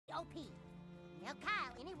Now,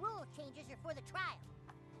 Kyle, any rule changes are for the trial.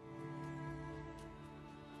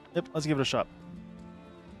 Yep, let's give it a shot.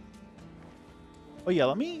 Oh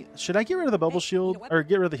yeah, should I get rid of the bubble shield or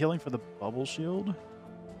get rid of the healing for the bubble shield?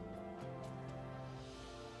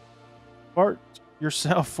 Fart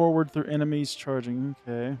yourself forward through enemies charging.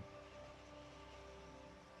 Okay.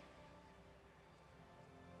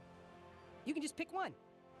 You can just pick one.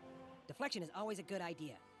 Deflection is always a good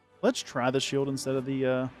idea. Let's try the shield instead of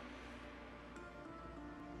the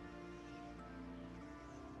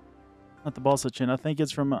not the boss chin. I think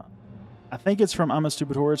it's from I'm a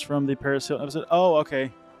Stupid Whore. It's from the Paris Hilton episode. Oh,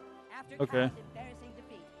 okay. After Okay. Kyle's embarrassing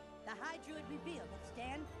defeat, the High Druid revealed that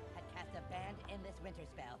Stan had cast a banned endless winter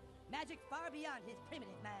spell. Magic far beyond his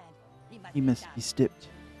primitive mind. He must be stopped. stepped.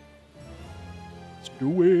 Let's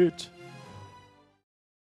do it.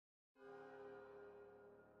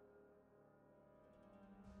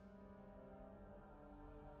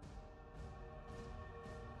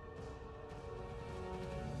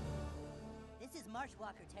 This is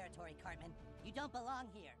Marshwalker territory, Cartman. You don't belong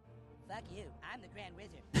here. Fuck you. I'm the Grand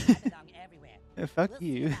Wizard. I belong everywhere. Fuck We'll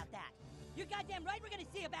you. See about that. You're goddamn right we're gonna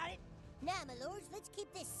see about it. Now, my lords, let's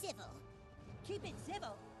keep this civil. Keep it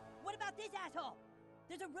civil. What about this asshole?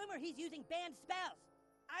 There's a rumor he's using banned spells.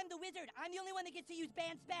 I'm the wizard. I'm the only one that gets to use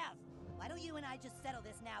banned spells. Why don't you and I just settle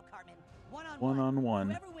this now, Cartman? One-on-one. One-on-one.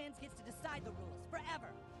 Whoever wins gets to decide the rules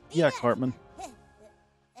forever. Yeah, Cartman.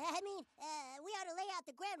 We ought to lay out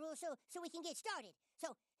the grand rules so we can get started.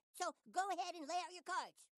 So go ahead and lay out your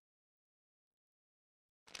cards.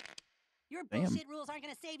 Your Damn. bullshit rules aren't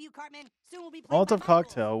gonna save you, Cartman. Soon we'll be playing by Molotov my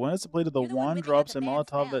cocktail. rules. When it's depleted, the You're the one wand whipping drops up a the banned Molotov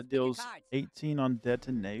spells. that Pick your deals cards. 18 on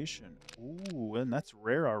detonation. Ooh, and that's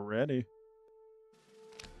rare already.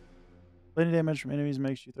 Bleeding damage from enemies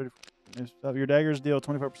makes you 34%. Your daggers deal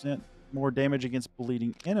 25% more damage against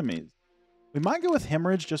bleeding enemies. We might go with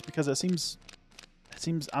hemorrhage just because it seems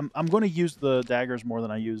I'm going to use the daggers more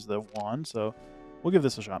than I use the wand, so we'll give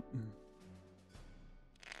this a shot.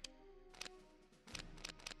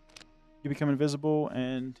 You become invisible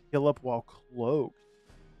and heal up while cloaked.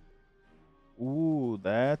 Ooh,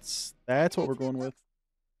 that's what we're going with.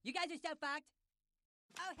 You guys are so fucked.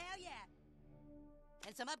 Oh, hell yeah.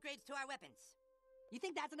 And some upgrades to our weapons. You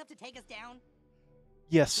think that's enough to take us down?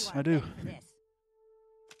 Yes, You I do. aren't ready for this.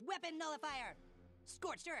 Weapon nullifier.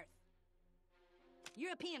 Scorched earth.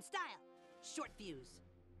 European style. Short fuse.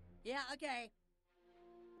 Yeah, okay.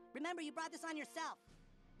 Remember, you brought this on yourself.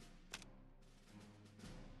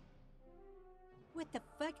 What the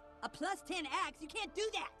fuck? A +10 axe? You can't do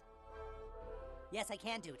that! Yes, I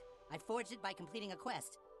can, dude. I forged it by completing a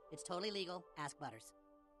quest. It's totally legal. Ask Butters.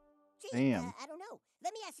 Gee, Damn. I don't know.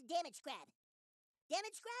 Let me ask Damage Scrab.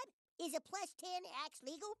 Damage Scrab, is a +10 axe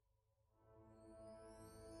legal?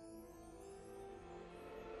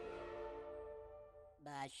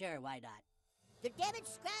 Sure, why not? The Damage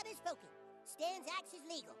Scrab is spoken. Stan's axe is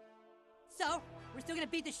legal. So, we're still gonna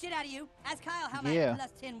beat the shit out of you. Ask Kyle how Yeah. my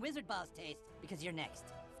 +10 wizard balls taste, because you're next.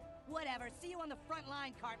 Whatever, see you on the front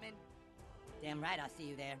line, Cartman. Damn right I'll see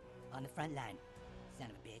you there, on the front line. Son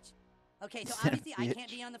of a bitch. Okay, so Son of a obviously I bitch.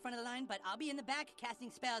 can't be on the front of the line, but I'll be in the back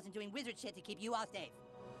casting spells and doing wizard shit to keep you all safe.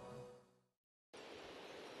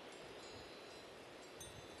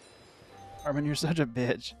 Armin, you're such a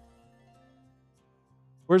bitch.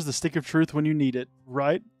 Where's the stick of truth when you need it,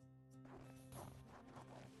 right?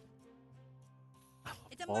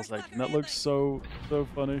 It's a Balls Merchbucker acting. That looks so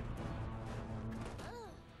funny.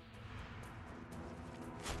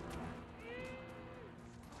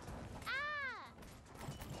 Ah!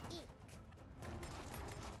 Eek.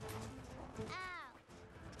 Ow.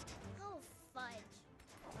 Oh, fudge.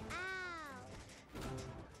 Ow.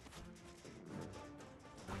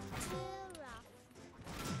 Too rough.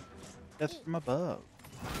 That's from above.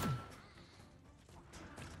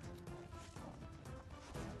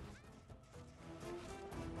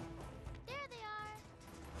 There they are.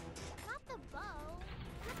 Not the bow.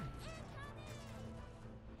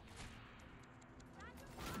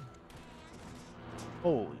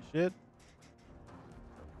 Holy shit.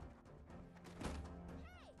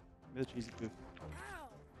 The cheesy goof.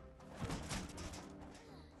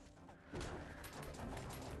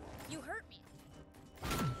 You hurt me.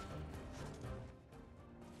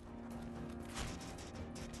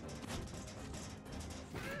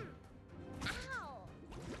 Ow!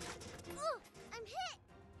 Ooh, I'm hit.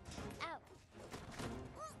 Ow.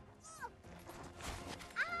 Ooh, ooh.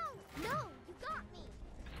 Ow! No, you got me.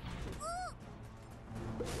 Ooh.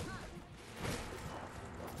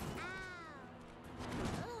 Ow.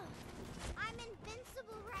 Ugh. I'm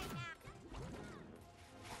invincible right now.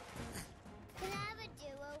 Can I have a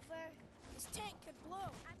do-over? This tank could blow.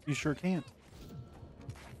 You sure can't.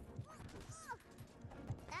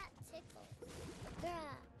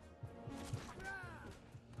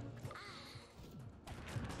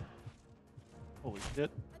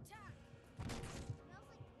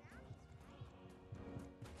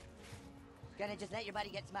 Gonna just let your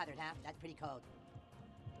buddy get smothered, huh? That's pretty cold.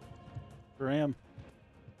 Sure am.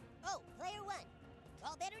 Oh, player one.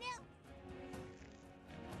 All better now?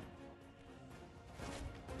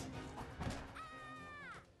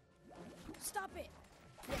 Stop it.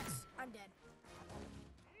 Yes, I'm dead.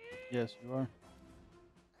 Yes, you are.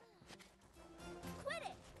 Quit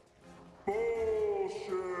it!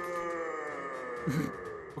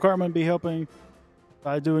 Cartman be helping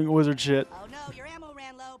by doing wizard shit. Oh no, your ammo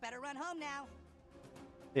ran low. Better run home now.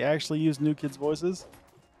 They actually use new kids' voices.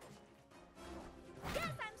 Yes,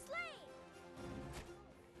 I'm slain!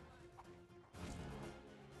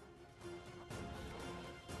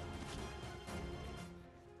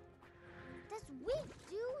 That's weak,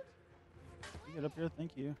 dude. You get up here,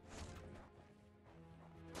 thank you.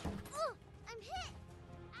 Ugh, I'm hit.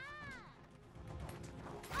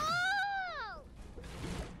 Ah. Oh!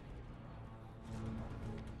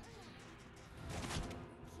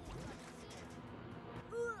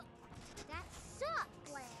 Ugh, that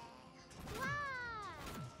sucks. Wow.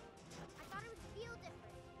 I thought it would feel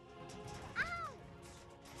different. Ow!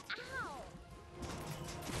 Ow!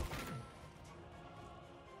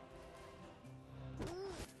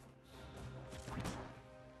 Ooh.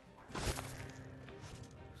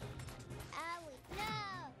 Owie,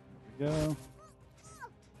 no! There we go.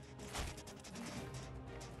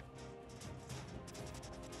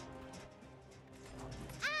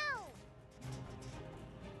 Ow!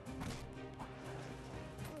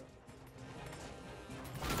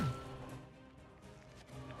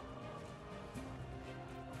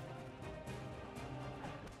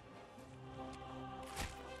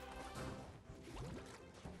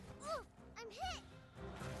 Ugh, I'm hit!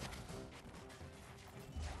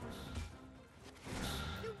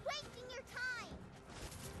 You're wasting your time!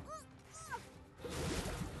 Ugh, ugh.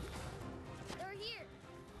 They're here!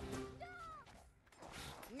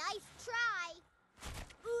 Nice try!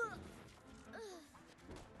 Ugh. Ugh.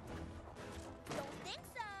 Don't think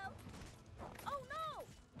so! Oh no!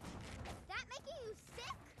 Is that making you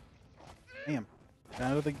sick? Damn.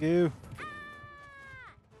 Out of the goo. Ah!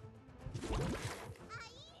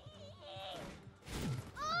 Aye.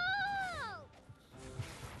 Oh!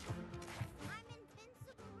 I'm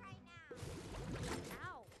invincible right now.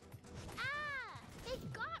 Ow. Ah! They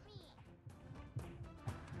got me!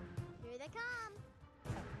 Here they come.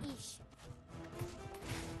 Eesh.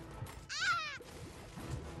 Ah!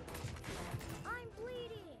 I'm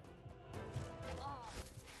bleeding. Oh.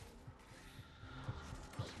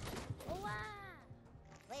 Wow.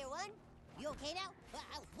 Player one, you okay now? I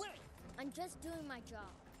was worried. I'm just doing my job.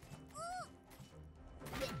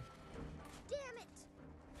 Damn it!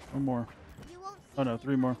 One more. You won't see Oh no, me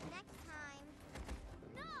 3 more. coming next time.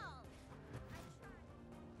 No! I tried.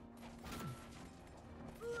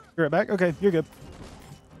 You're right back? Okay, you're good.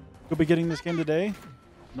 You'll be getting this game today.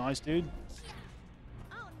 Nice, dude.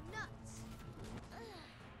 Oh, nuts! Ugh.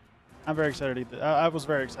 I'm very excited. I was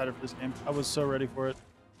very excited for this game. I was so ready for it.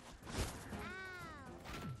 Ow.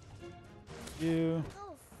 You.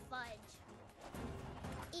 Oh, fudge.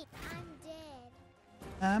 Eek, I'm dead.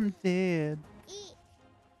 I'm dead. Eek.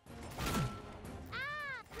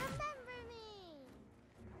 Ah! Remember me!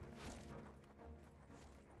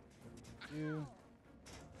 You.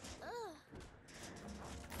 Ugh.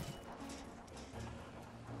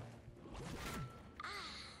 Ah!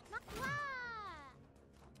 Wah!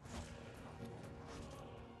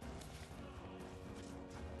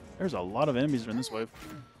 There's a lot of enemies in this wave.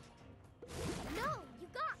 No, you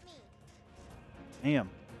got me. Damn.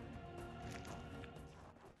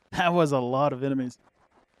 That was a lot of enemies.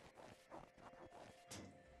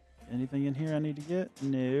 Anything in here I need to get?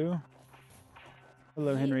 No.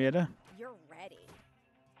 Hello, Henrietta. You're ready.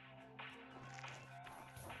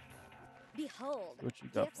 Behold, What you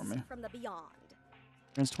got gifts for me? from the beyond.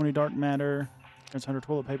 Grants 20 dark matter. Grants 100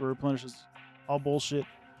 toilet paper. Replenishes all bullshit.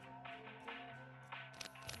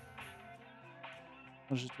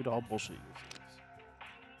 Let's just do all bullshit uses.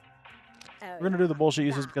 Oh, We're gonna do the yeah, bullshit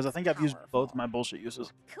uses because I that's think I've used both powerful. my bullshit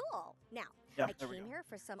uses. Cool. Now, Yeah, I there we came go. here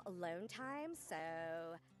for some alone time, so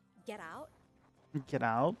get out. Get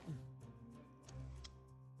out.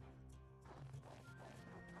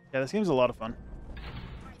 Yeah, this game's a lot of fun.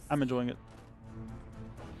 I'm enjoying it.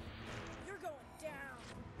 You're going down.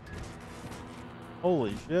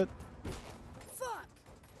 Holy shit. Fuck!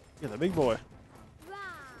 Yeah, the big boy. Rah!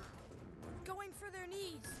 Going for their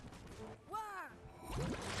knees. Wah!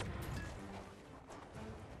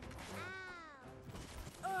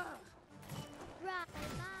 Ow! Ugh! Rah!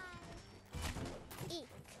 Bye. Eek.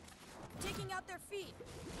 Taking out their feet.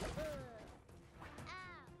 Ugh. Ow.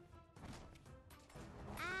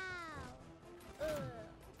 Ow. Ugh.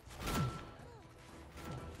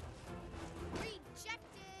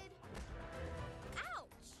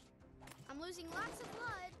 losing lots of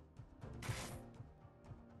blood.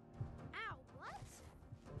 Ow, what?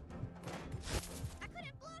 I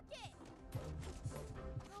couldn't block it!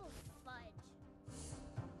 Oh, fudge.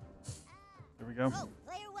 There we go. Oh,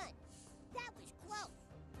 player one. That was close.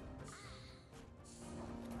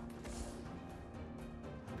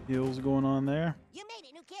 Heals going on there. You made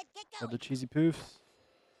it, new kid. Get Got going. the cheesy poofs.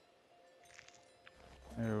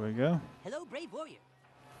 There we go. Hello, brave warrior.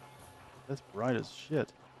 That's bright as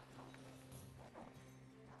shit.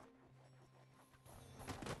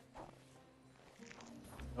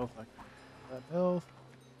 Health, I can get that health.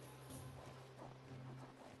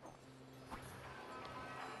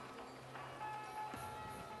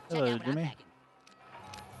 Check Hello, out what I'm Jimmy. packing.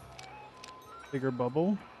 Bigger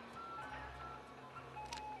bubble.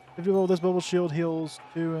 50 level, this bubble shield heals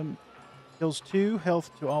 2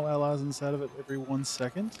 health to all allies inside of it every 1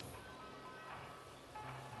 second.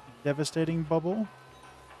 Devastating bubble.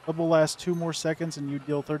 Bubble lasts 2 more seconds and you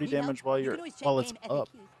deal 30 Need help? damage while You you're can always check while it's game up.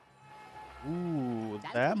 FAQs. Ooh, Sounds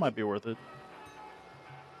that pretty might good. be worth it.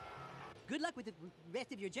 Good luck with the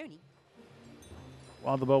rest of your journey.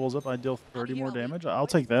 While the bubble's up, I deal I'll 30 be here more all week. damage. I'll Wait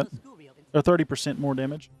take that. until school reopens. Or 30% more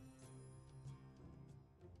damage.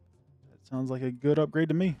 That sounds like a good upgrade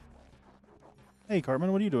to me. Hey,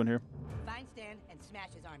 Cartman, what are you doing here? Find Stan and smash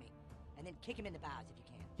his army, and then kick him in the bows if you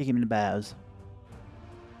can. Kick him in the bows.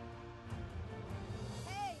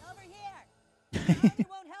 Hey, over here! Army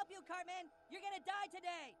won't help you, Cartman. You're gonna die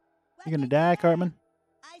today. You're gonna die, Cartman?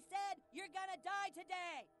 I said you're gonna die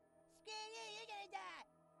today. Screw you, you're gonna die.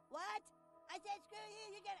 What? I said screw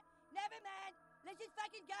you, you're gonna. Never mind. Let's just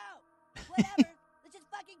fucking go. Whatever. Let's just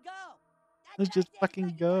fucking go. Let's just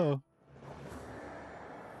fucking go.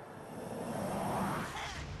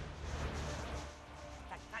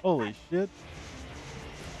 Holy shit.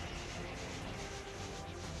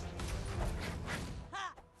 Ha!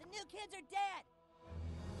 The new kids are dead.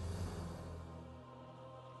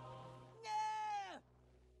 No.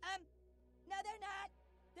 No, they're not.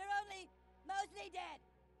 They're only mostly dead.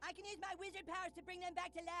 I can use my wizard powers to bring them back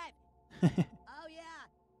to life. Oh yeah,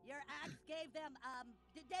 your axe gave them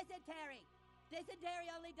dysentery. Dysentery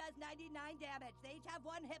only does 99 damage. They each have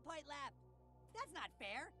 1 hit point left. That's not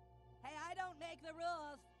fair. Hey, I don't make the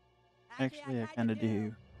rules. Actually, I kinda kind of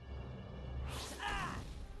do. Ah!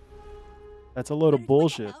 That's a load of What the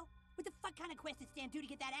bullshit. hell? What the fuck kind of quest did Stan do to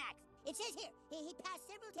get that axe? It says here, he passed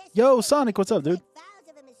several tests. Yo, and Sonic, what's up, dude? collect Files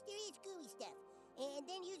of a mysterious gooey stuff, and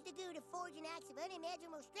then used the goo to forge an axe of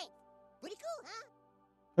unimaginable strength. Pretty cool, huh?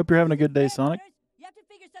 Hope you're having a good day, Stan Sonic. orders, you have to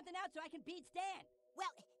figure something out so I can beat Stan.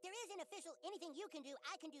 Well, there is an official anything you can do,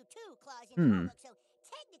 I can do too clause in Hmm. the rulebook, so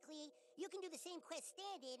technically you can do the same quest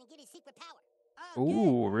Stan did and get his secret power. Oh, good.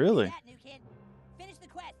 Ooh, Do really? that, new kid. Finish the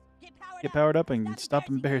quest. Get powered Get up. powered up and stop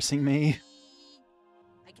embarrassing me.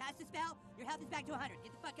 I cast a spell. Your health is back to 100.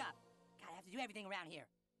 Get the fuck up. God, I have to do everything around here.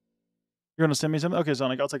 You're gonna send me something? Okay,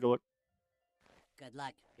 Sonic, I'll take a look. Good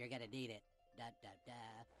luck. You're gonna need it. Da da da.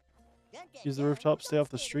 Dun, dun, Use the dun. rooftop, stay Don't off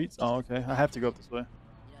the scare streets. them. Oh, okay. I have to go up this way. You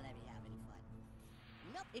don't let me have any fun.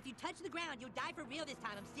 Nope. If you touch the ground, you'll die for real this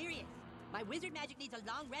time. I'm serious. My wizard magic needs a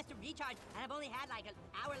long rest to recharge, and I've only had like an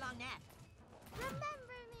hour-long nap.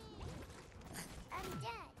 Remember me. I'm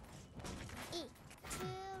dead. Eat. Too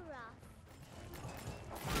rough.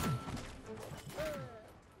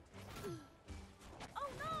 Oh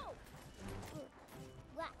no!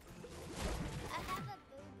 What? I have a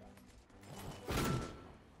booger.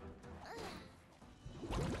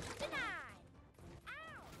 Denied! Ow!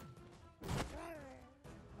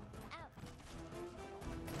 Ow.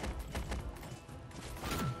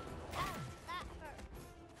 Ow, that hurt.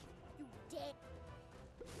 You dick.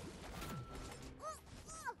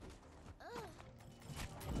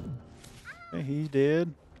 Okay, he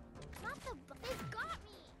did. Not the they've got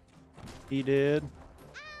me! He did.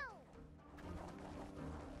 Ow!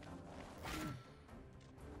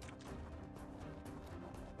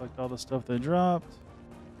 Collect all the stuff they dropped.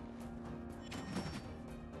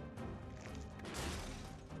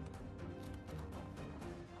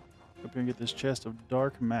 Up here and get this chest of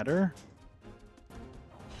dark matter.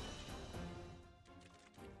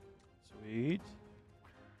 Sweet.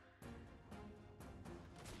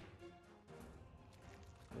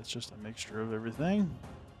 That's just a mixture of everything.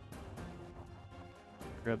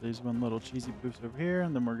 Grab these 1 little cheesy poofs over here,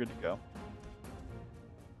 and then we're good to go.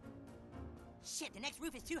 Shit, the next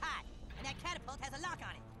roof is too high, and that catapult has a lock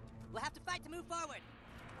on it. We'll have to fight to move forward.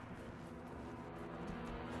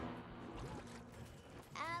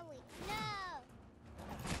 Owie. No!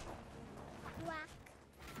 Whack.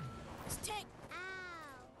 Stick! Ow.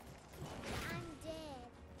 I'm dead.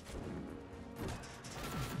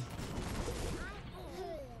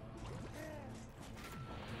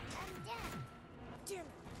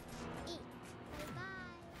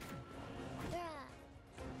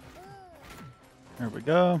 There we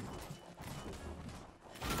go.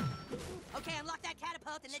 Okay, unlock that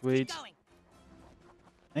catapult and let's Sweet. keep going.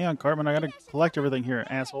 Hang on, Cartman. I gotta collect everything here,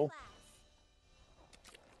 asshole.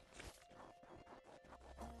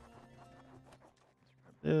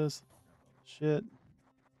 This shit.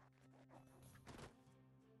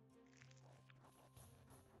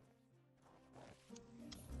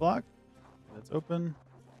 Block. That's open.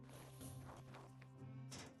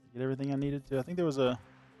 Get everything I needed to. I think there was a.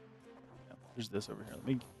 Yeah, there's this over here. Let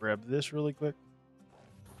me grab this really quick.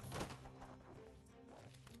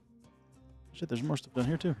 Shit, there's more stuff down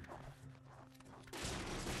here too.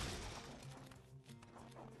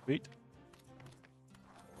 Sweet.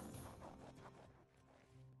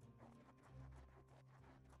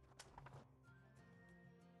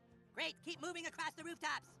 Great, keep moving across the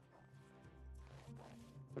rooftops.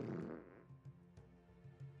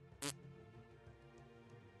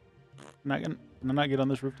 Can I not get on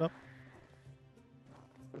this rooftop?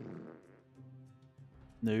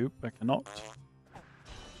 Nope, I cannot.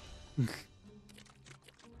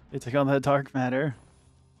 They take on that dark matter.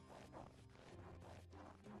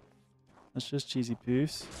 That's just cheesy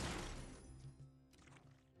poofs.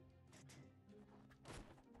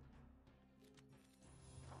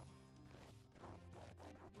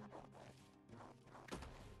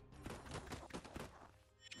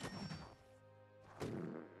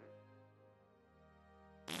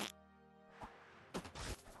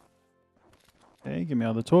 Okay, give me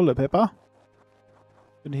all the toilet paper.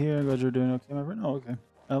 Good to hear. Glad you're doing okay, my friend. Oh, okay.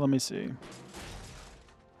 Let me see.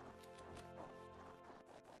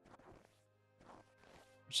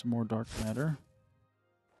 Some more dark matter.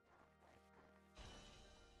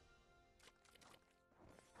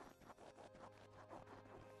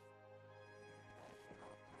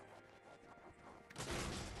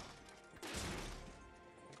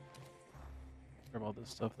 Grab all this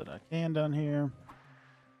stuff that I can down here.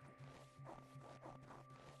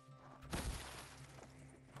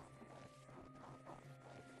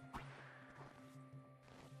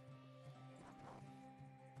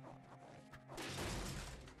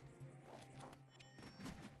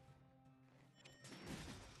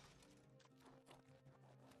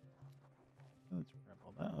 Let's grab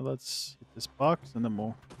all that. Let's hit this box and then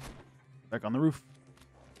we'll back on the roof.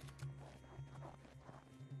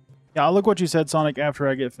 Yeah, I'll look what you said, Sonic, after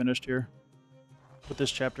I get finished here with this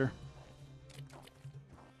chapter.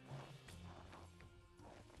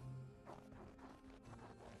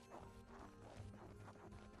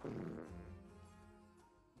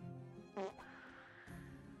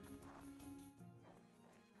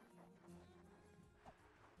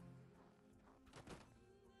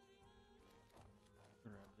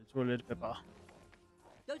 Toilet paper.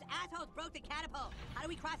 Those assholes broke the catapult. How do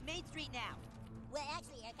we cross Main Street now? Well,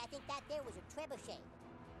 actually, Eric, I think that there was a trebuchet.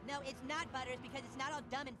 No, it's not, Butters, because it's not all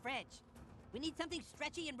dumb and French. We need something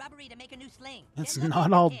stretchy and rubbery to make a new sling. It's Get lucky not if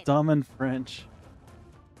you all can. dumb and French.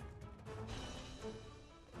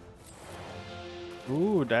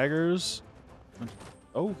 Ooh, daggers.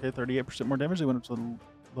 Oh, okay, 38% more damage. They went up to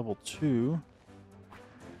level 2.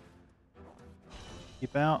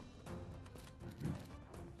 Keep out.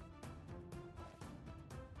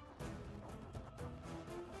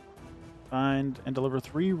 Find and deliver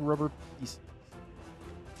 3 rubber pieces.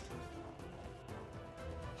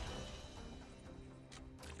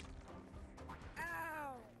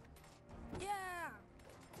 Ow! Yeah!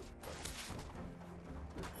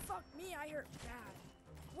 Fuck me, I hurt bad.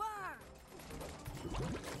 Why?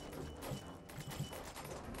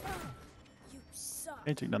 You suck.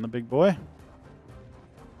 Okay, take down the big boy.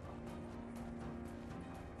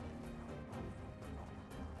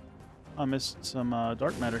 I missed some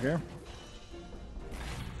dark matter here.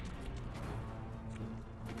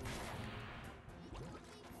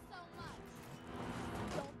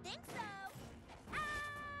 Don't think so. Ah!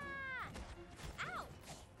 Ouch!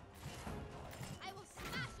 I will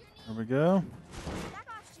smash your knee. There we go. Back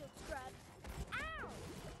off, shield scrub. Ow!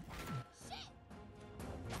 Shit!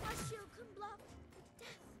 My shield can block death.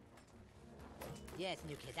 Yes,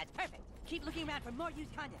 new kid, that's perfect. Keep looking around for more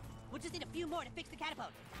used condoms. We'll just need a few more to fix the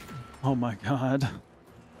catapult. Oh my god.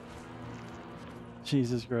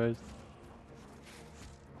 Jesus Christ.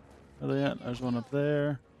 Where are they at? There's one up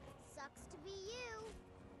there. Sucks to be you.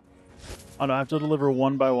 Oh no, I have to deliver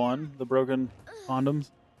one by one the broken condoms.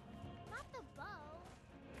 Not the bow.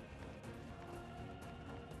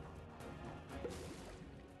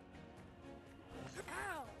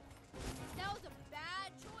 Ow! That was a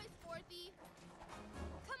bad choice, Forthy.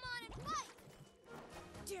 Come on and fight.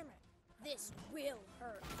 Damn it! This will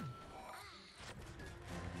hurt.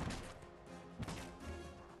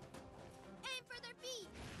 Aim for their feet.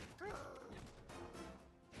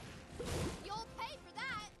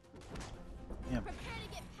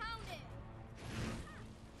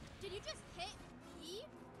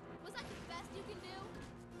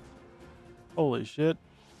 Holy shit.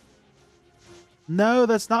 No,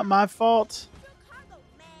 that's not my fault. Your cargo,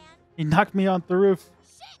 man. He knocked me on the roof.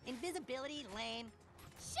 Invisibility, lame.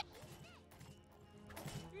 Shit.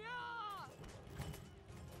 Yeah.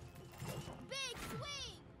 Big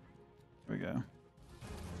swing. Here we go.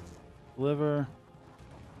 Deliver.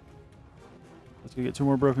 Let's go get 2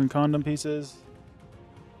 more broken condom pieces.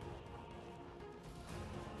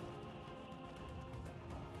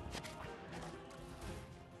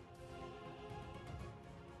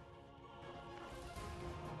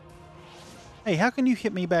 Hey, how can you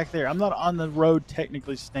hit me back there? I'm not on the road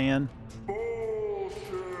technically, Stan.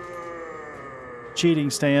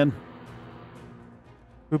 Cheating, Stan.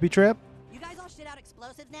 Booby trap? You guys all shit out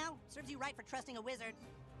explosives now? Serves you right for trusting a wizard.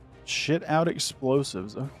 Shit out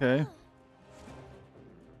explosives. Okay.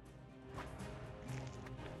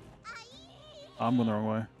 I'm going the wrong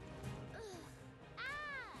way.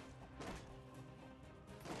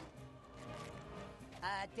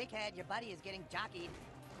 Dickhead, your buddy is getting jockeyed.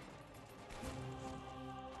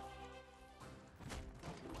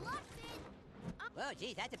 Whoa,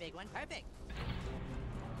 geez, that's a big one. Perfect.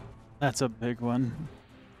 That's a big one.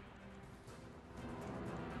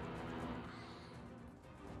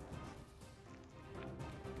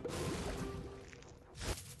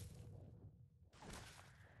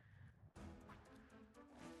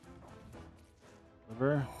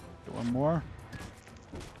 Deliver. Get one more.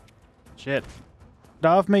 Shit. Get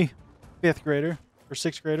off me. 5th grader. Or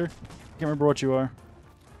 6th grader. Can't remember what you are.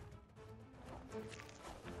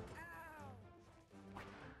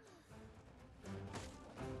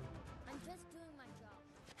 I'm just doing my job.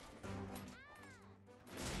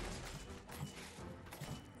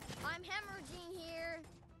 I'm hemorrhaging here.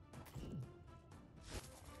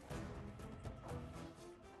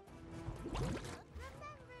 Remember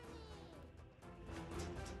me.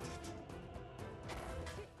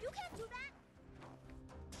 You can't do that.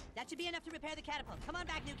 That should be enough to repair the catapult. Come on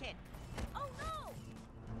back, new kid. Oh no!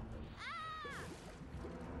 Ah!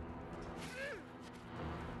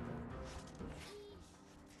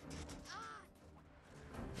 Ah!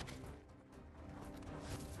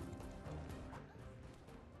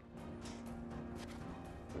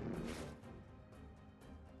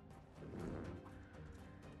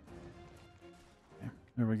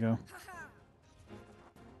 There we go.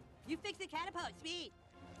 You fixed the catapult. Sweet.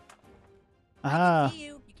 Aha. See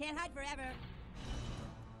you. You can't hide forever.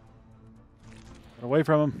 Get away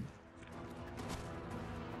from him.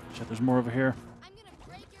 Shit, there's more over here. I'm gonna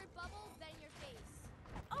break your bubble, then your face.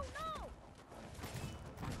 Oh no!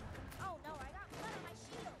 Oh no, I got blood on my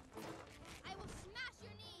shield. I will smash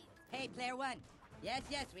your knees. Hey, player one. Yes,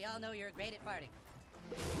 yes, we all know you're great at farting.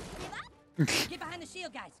 Give up? Get behind the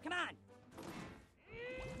shield, guys. Come on.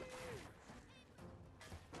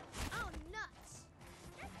 Oh nuts!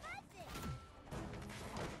 That's my thing.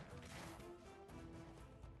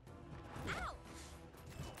 Ouch!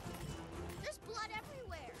 There's blood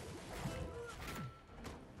everywhere.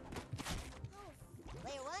 Oh,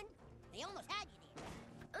 Player one, they almost had you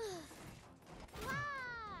there. ugh. Wah!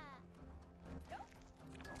 Don't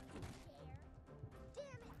care.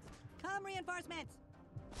 Damn it! Come, reinforcements.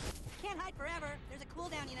 Can't hide forever. There's a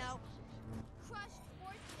cooldown, you know. Crushed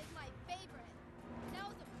horse is my favorite. That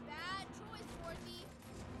was a bad choice, Horsey.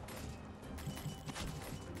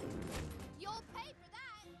 You'll pay for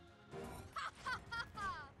that. Ha ha ha ha!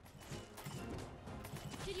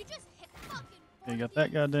 Did you just hit fucking Okay, got Horsey?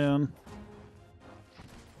 that guy down.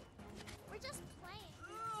 We're just playing.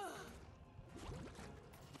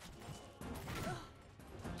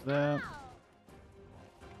 That. Ow.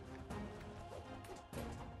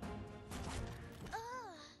 Ugh.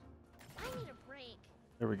 I need a break.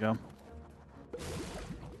 There we go.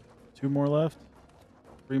 2 more left.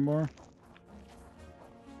 3 more.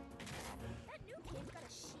 That new kid's got a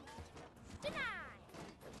shield. Deny!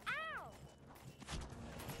 Ow!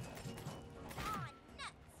 Aw,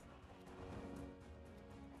 nuts!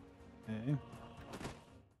 Okay.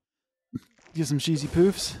 Get some cheesy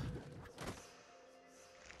poofs.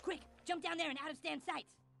 Quick, jump down there and out of stand sights.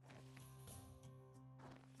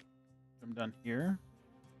 I'm done here.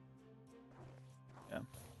 Yeah.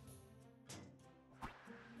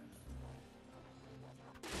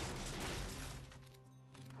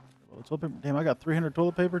 Well, toilet paper. Damn, I got 300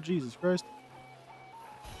 toilet paper. Jesus Christ.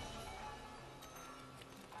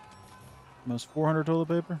 Almost 400 toilet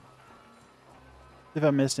paper. See if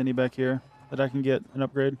I missed any back here that I can get an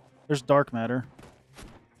upgrade. There's dark matter.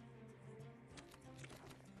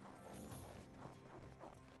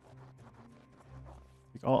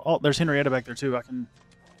 Oh, there's Henrietta back there too. I can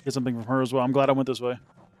get something from her as well. I'm glad I went this way.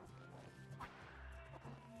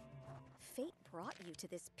 Fate brought you to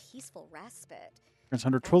this peaceful respite. Grants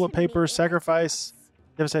 100 That's toilet gonna mean paper. it Sacrifice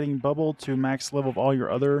makes devastating bubble to max level of all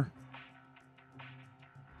your other.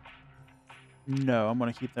 No, I'm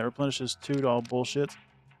going to keep that. Replenishes 2 to all bullshit.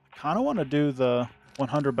 I kind of want to do the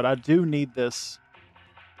 100, but I do need this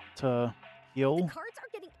to The heal. cards are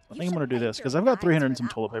getting. I You think I'm should going to do thank this your because I've got lines 300 for and some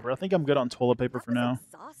that toilet paper. I one. think I'm good on toilet paper That for was now.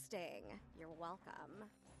 exhausting. You're welcome.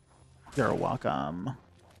 You're welcome.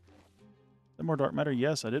 Some more dark matter?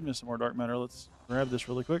 Yes, I did miss some more dark matter. Let's grab this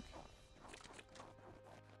really quick.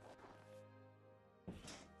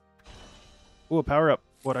 Ooh, a power up.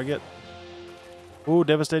 What'd I get? Ooh,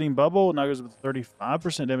 devastating bubble. Now goes with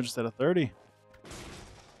 35% damage instead of 30.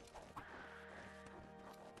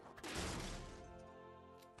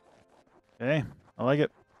 Okay, I like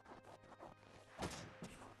it.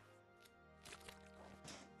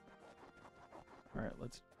 All right,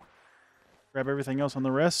 let's grab everything else on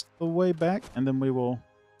the rest of the way back, and then we'll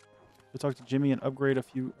talk to Jimmy and upgrade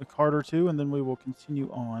a card or two, and then we will continue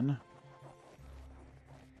on.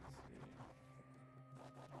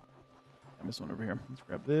 I missed one over here. Let's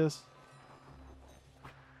grab this.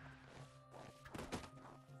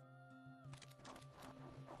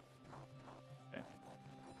 Okay.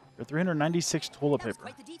 Got 396 toilet That was paper.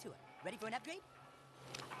 quite the detour. Ready for an upgrade?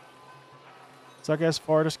 Suck ass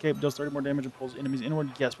fart escape does 30 more damage and pulls enemies inward.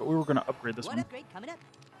 Yes, but we were going to upgrade this One one. upgrade coming up.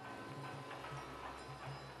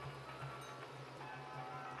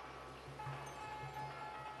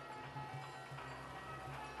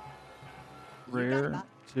 You got it, Rare Bob.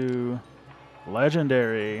 to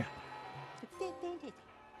legendary.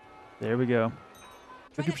 There we go.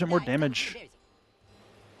 Try not to 50% more die. damage. There's-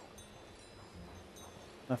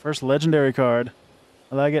 My first legendary card.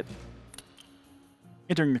 I like it.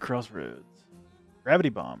 Entering the crossroads. Gravity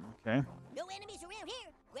bomb. Okay. No enemies around here.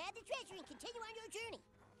 Grab the treasure and continue on your journey.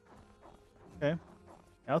 Okay.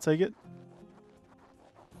 I'll take it.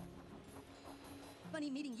 Funny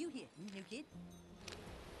meeting you here, new kid.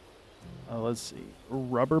 Let's see.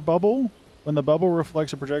 Rubber bubble. When the bubble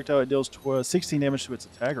reflects a projectile, it deals 16 damage to its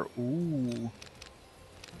attacker. Ooh.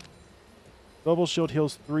 Bubble shield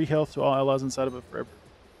heals 3 health to all allies inside of it for every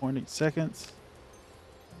 0.8 seconds.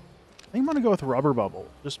 I think I'm going to go with rubber bubble,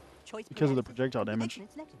 just Choice because of the paralysis. projectile damage.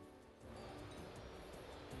 Excellent selection.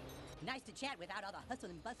 Nice to chat without all the hustle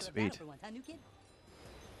and bustle of Sweet. battle for once, huh, new kid?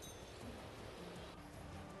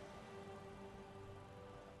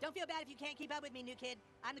 Don't feel bad if you can't keep up with me, new kid.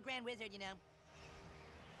 I'm the Grand Wizard, you know.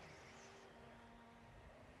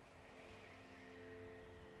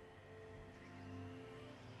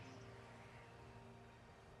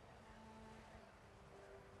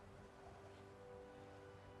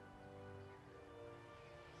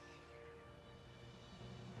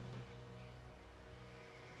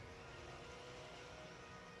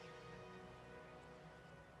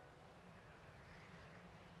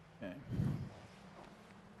 Okay.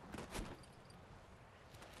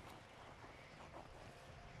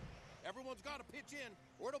 Everyone's got to pitch in,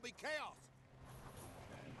 or it'll be chaos.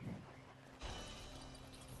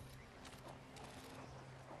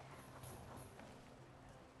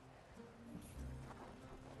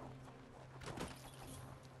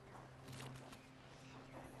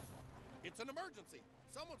 It's an emergency.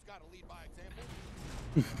 Someone's got to lead by example.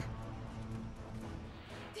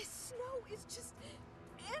 This snow is just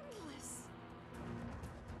endless.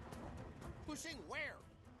 Pushing where?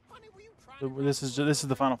 Honey, were you trying to... This is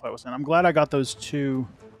the final fight with Sand. I'm glad I got those two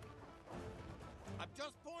I'm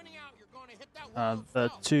just pointing out you're going to hit that wall of the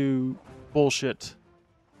snow. 2 bullshit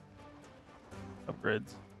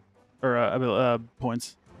upgrades or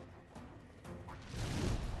points.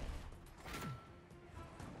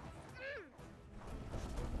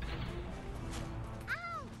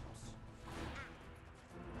 Ow!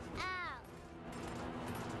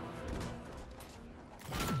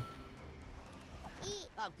 Eat!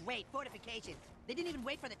 Oh, great, fortifications. They didn't even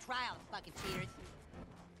wait for the trial, fucking cheaters.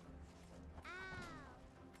 Ow!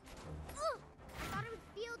 Ugh! I thought it would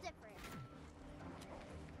feel different.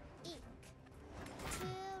 Eek. Too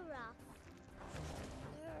rough.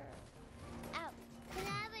 Ugh. Ow. Can I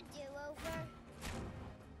have a do-over?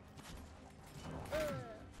 Ugh.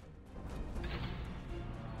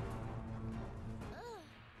 Ugh.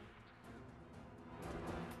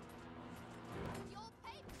 You'll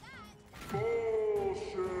pay for that.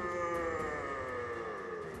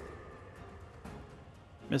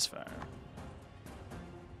 Misfire.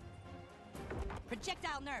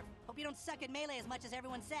 Projectile nerf. Hope you don't suck at melee as much as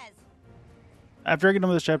everyone says. After I get done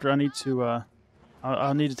with this chapter, I need to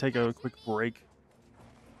I'll need to take a quick break.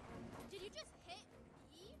 Did you just hit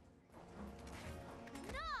me?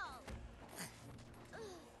 No!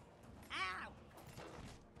 Ow!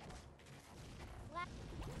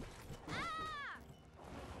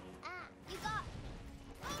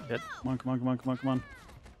 Hit. Come on, come on, come on, come on, come on.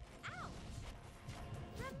 Ouch!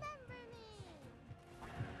 Remember me!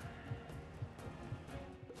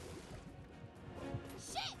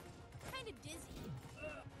 Shit! Kinda dizzy.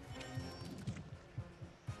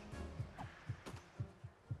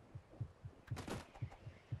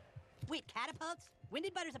 Wait, catapults? When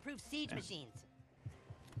did Butters approve siege machines?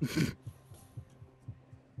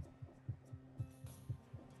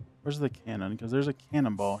 Where's the cannon? Because there's a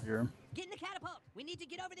cannonball here. Get in the catapult! We need to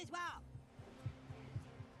get over this wall!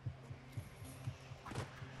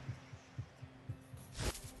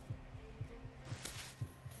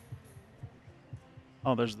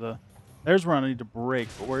 Oh, there's where I need to break,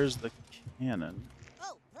 but where's the cannon?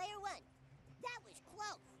 Oh, player one. That was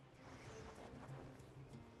close.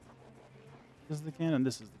 This is the cannon.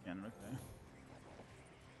 This is the cannon. Okay.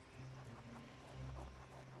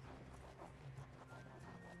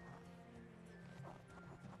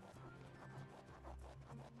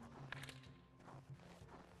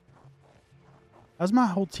 How's my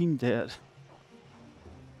whole team dead?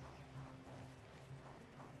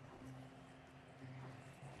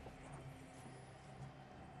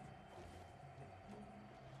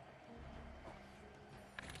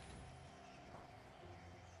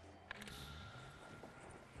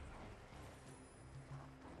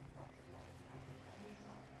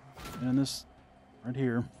 And this right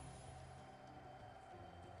here.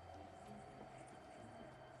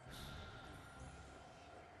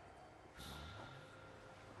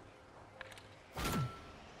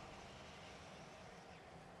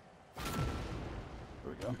 There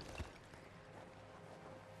we go.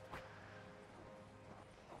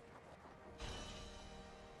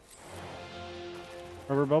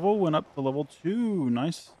 Rubber bubble went up to level 2.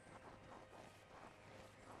 Nice.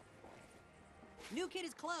 New kid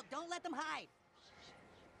is cloaked. Don't let them hide.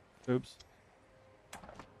 Oops.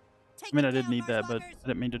 Take I mean, them I did down, need that, but Marswalkers. I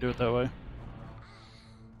didn't mean to do it that way.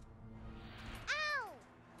 Ow!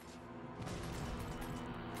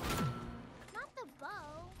 Not the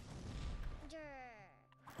bow. Grr.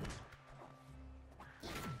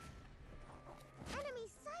 Enemy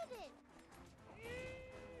sighted!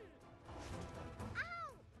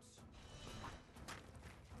 Ouch!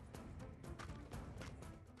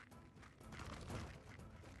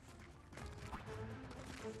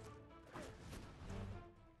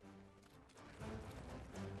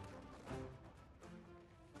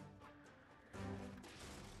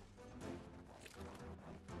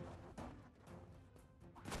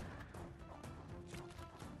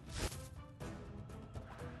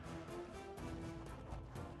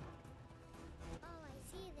 Oh, I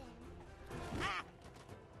see them. Ah!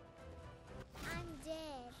 I'm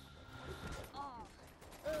dead. Oh.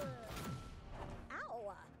 Ugh.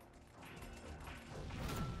 Ow!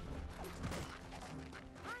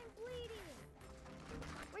 I'm bleeding.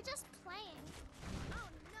 We're just playing. Oh,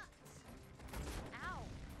 nuts. Ow.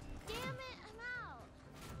 Damn it, I'm out.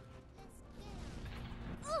 Let's get him.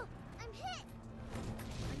 Ugh, I'm hit.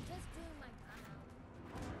 I'm just doing my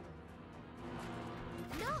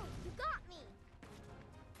No, you got me.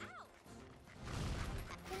 Ow.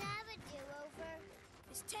 Can I have a do-over?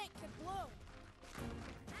 This tank could blow.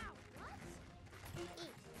 Ow, what?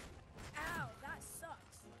 Eat. Ow, that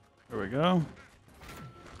sucks. There we go.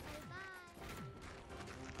 Bye-bye.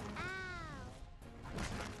 Ow.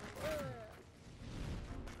 Ugh.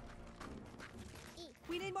 Eat.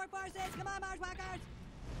 We need more forces. Come on, Marswalkers.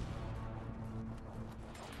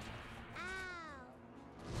 Ow.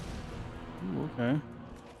 Ooh, okay.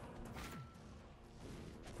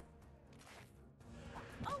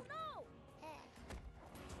 Oh no! Eh.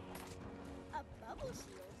 A bubble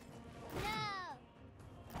shield? No.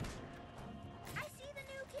 I see the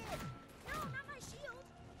new kid! No, not my shield!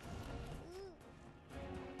 Ooh.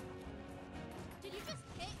 Did you just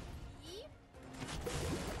hit Eve?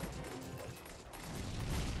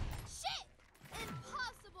 Shit!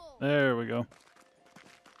 Impossible! There we go.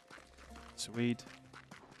 Sweet.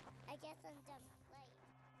 I guess I'm done playing.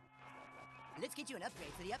 Let's get you an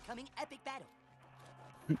upgrade for the upcoming epic battle.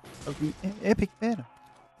 Okay, epic battle.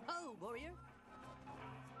 Oh, warrior.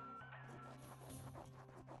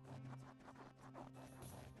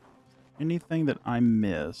 Anything that I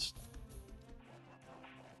missed?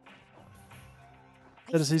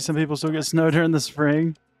 Good to see some people still get snow during the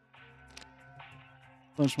spring.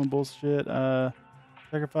 Lunchroom bullshit.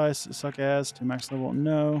 Sacrifice, suck ass to max level.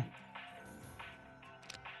 No.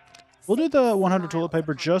 We'll do the 100 toilet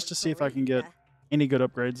paper just to see if I can get any good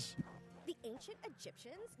upgrades. The ancient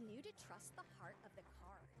Egyptians knew to trust the heart of the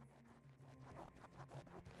card.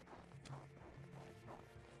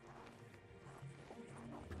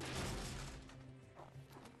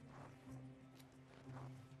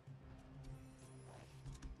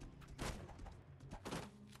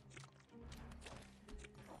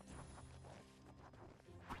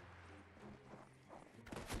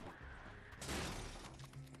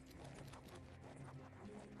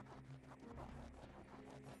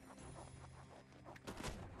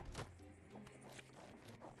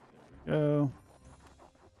 Go.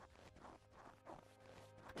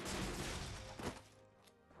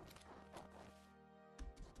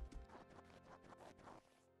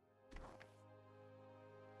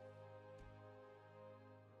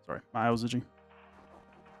 Sorry, my eye was itching.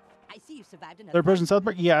 I see you survived another. Third person South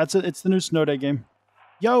Park? Yeah, it's the new Snow Day game.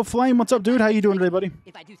 Yo, Flame, what's up, dude? How you doing today, buddy?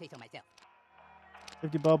 If I do say so myself.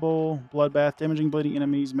 Safety bubble, bloodbath, damaging bleeding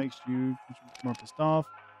enemies makes you more pissed off.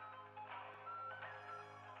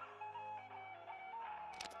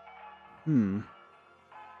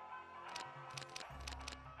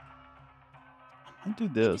 I might do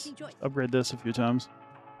this. Interesting choice. Upgrade this a few times.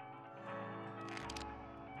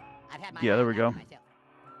 I've had my Yeah, there we eye go. on myself.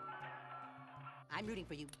 I'm rooting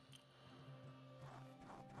for you.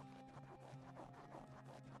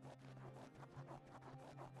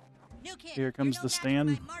 New kid, Here comes you're the no match for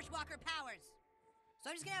stand. my Marshwalker powers. So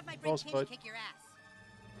I'm just gonna have my friend Kenny Falsified. kick your ass.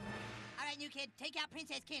 All right, new kid, take out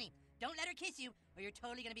Princess Kenny. Don't let her kiss you, or you're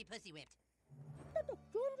totally gonna be pussy whipped.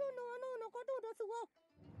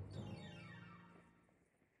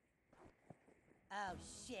 Oh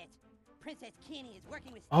shit! Princess Kenny is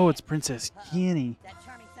working with. Oh, Stan. it's Princess Uh-oh. Kenny. That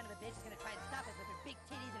charming son of a bitch is gonna try to stop us with her big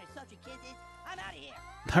titties and her sultry kisses. I'm out of here.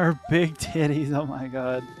 Her big titties. Oh my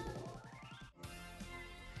god.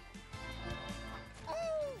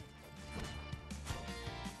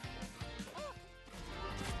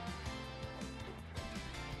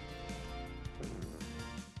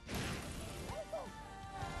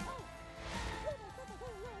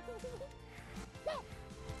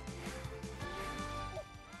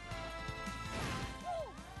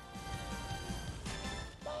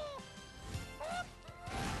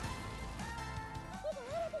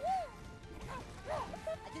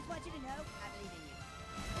 I just want you to know I believe in you.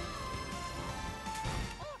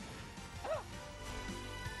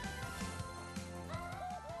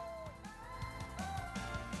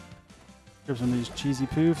 Grab some of these cheesy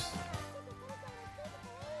poofs.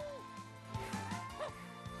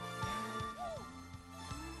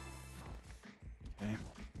 Okay.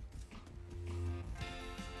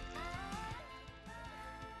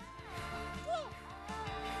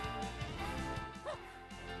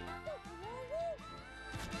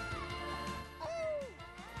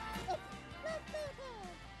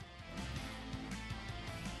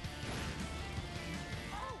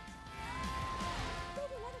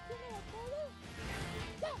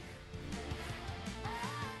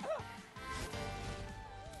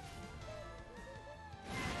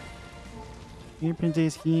 Here,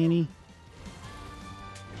 Princess Kenny.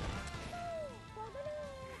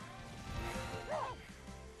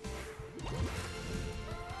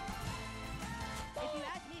 If you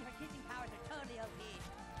ask me, her kissing powers are totally OP.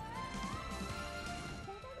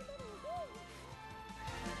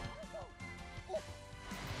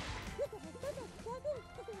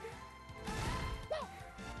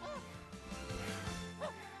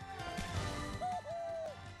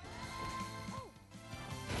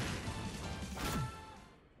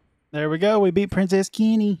 There we go. We beat Princess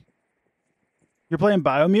Kenny. You're playing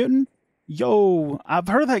Biomutant? Yo, I've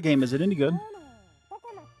heard of that game. Is it any good?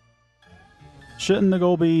 Shouldn't the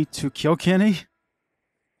goal be to kill Kenny? It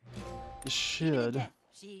Even in should. death,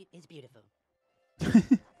 she is beautiful.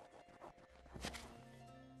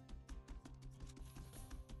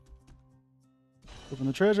 Open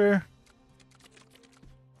the treasure.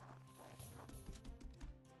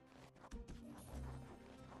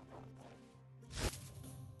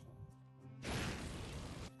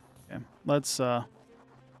 Okay, let's head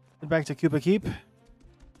back to Koopa Keep.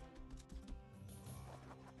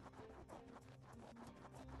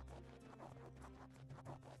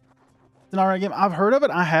 It's an alright game. I've heard of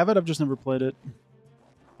it. I have it. I've just never played it. I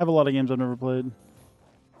have a lot of games I've never played.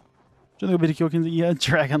 Shouldn't go be to kill Kenny. Yeah,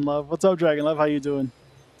 Dragon Love. What's up, Dragon Love? How you doing?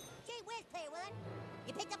 Gee whiz, player one.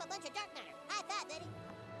 You picked up a bunch of dark matter. High five, buddy.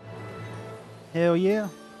 Hell yeah.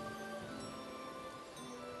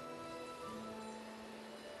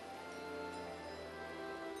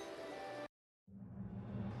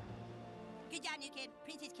 Good job, new kid.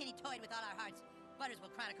 Princess Kenny toyed with all our hearts. Butters will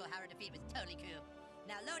chronicle how her defeat was totally cool.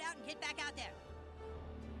 Now load out and get back out there.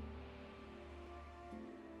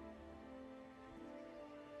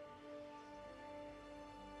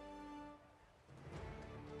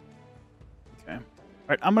 Okay. All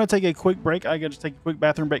right, I'm going to take a quick break. I got to just take a quick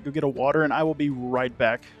bathroom break, go get a water, and I will be right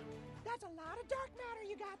back. That's a lot of dark matter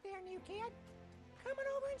you got there, new kid. Come on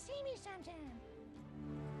over and see me sometime.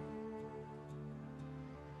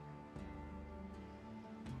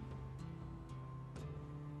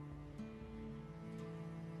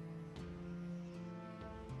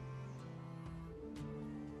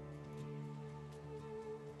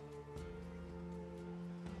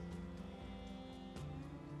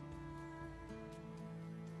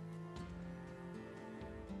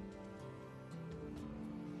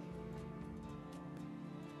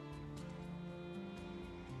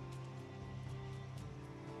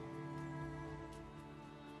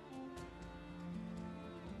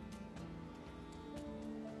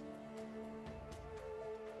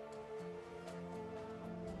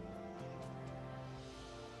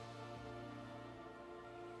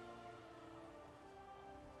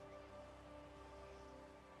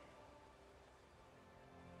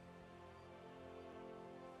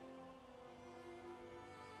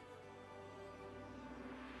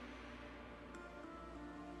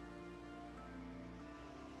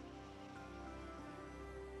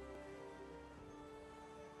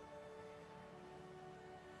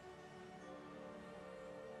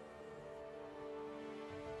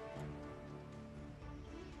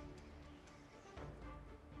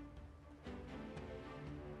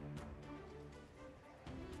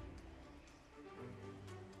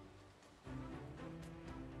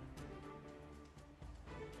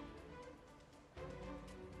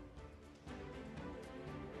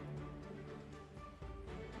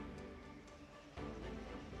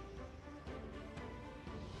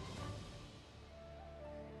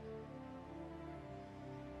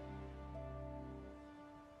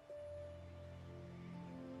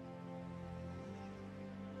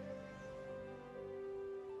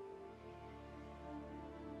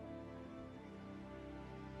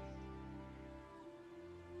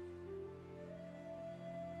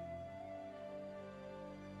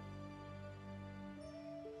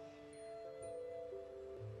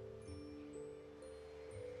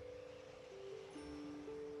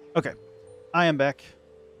 Okay, I am back.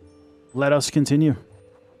 Let us continue.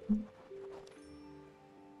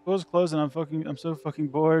 Doors closed and I'm so fucking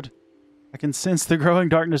bored. I can sense the growing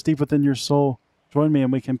darkness deep within your soul. Join me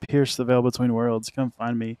and we can pierce the veil between worlds. Come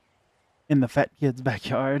find me in the fat kid's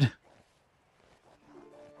backyard.